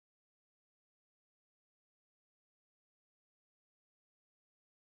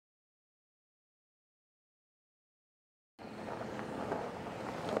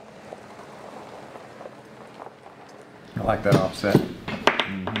I like that offset.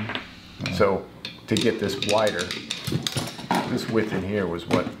 So to get this wider, this width in here was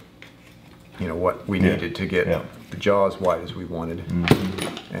what, you know, what we needed to get the jaw as wide as we wanted.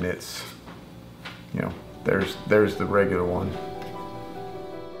 And it's, you know, there's the regular one.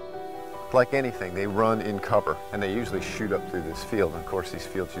 Like anything, they run in cover, and they usually shoot up through this field. And of course, these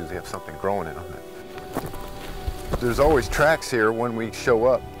fields usually have something growing in them. There's always tracks here when we show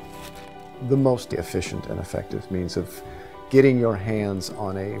up. The most efficient and effective means of getting your hands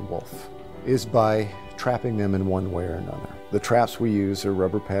on a wolf is by trapping them in one way or another. The traps we use are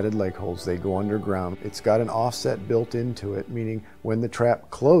rubber padded leg holds. They go underground. It's got an offset built into it, meaning when the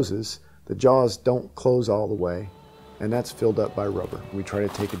trap closes, the jaws don't close all the way, and that's filled up by rubber. We try to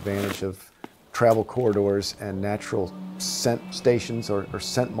take advantage of travel corridors and natural scent stations or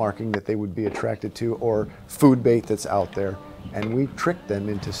scent marking that they would be attracted to, or food bait that's out there, and we trick them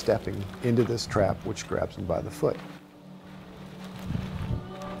into stepping into this trap, which grabs them by the foot.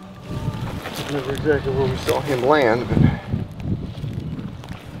 Never exactly where we saw him land, but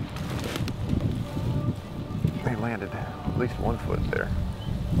they landed at least 1 foot there.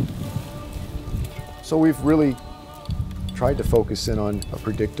 So we've really tried to focus in on a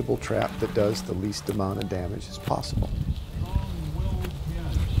predictable trap that does the least amount of damage as possible.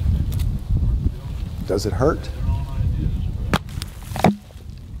 Does it hurt?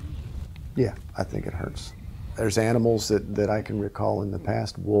 Yeah, I think it hurts. There's animals that I can recall in the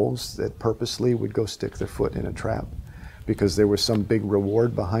past, wolves, that purposely would go stick their foot in a trap because there was some big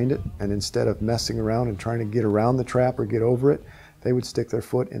reward behind it, and instead of messing around and trying to get around the trap or get over it, they would stick their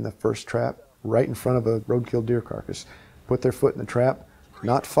foot in the first trap right in front of a roadkill deer carcass, put their foot in the trap,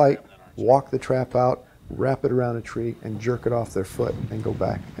 not fight, walk the trap out, wrap it around a tree, and jerk it off their foot and go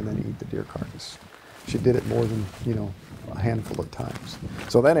back and then eat the deer carcass. She did it more than, you know, a handful of times.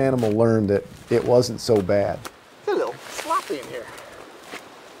 So that animal learned that it wasn't so bad. It's a little sloppy in here.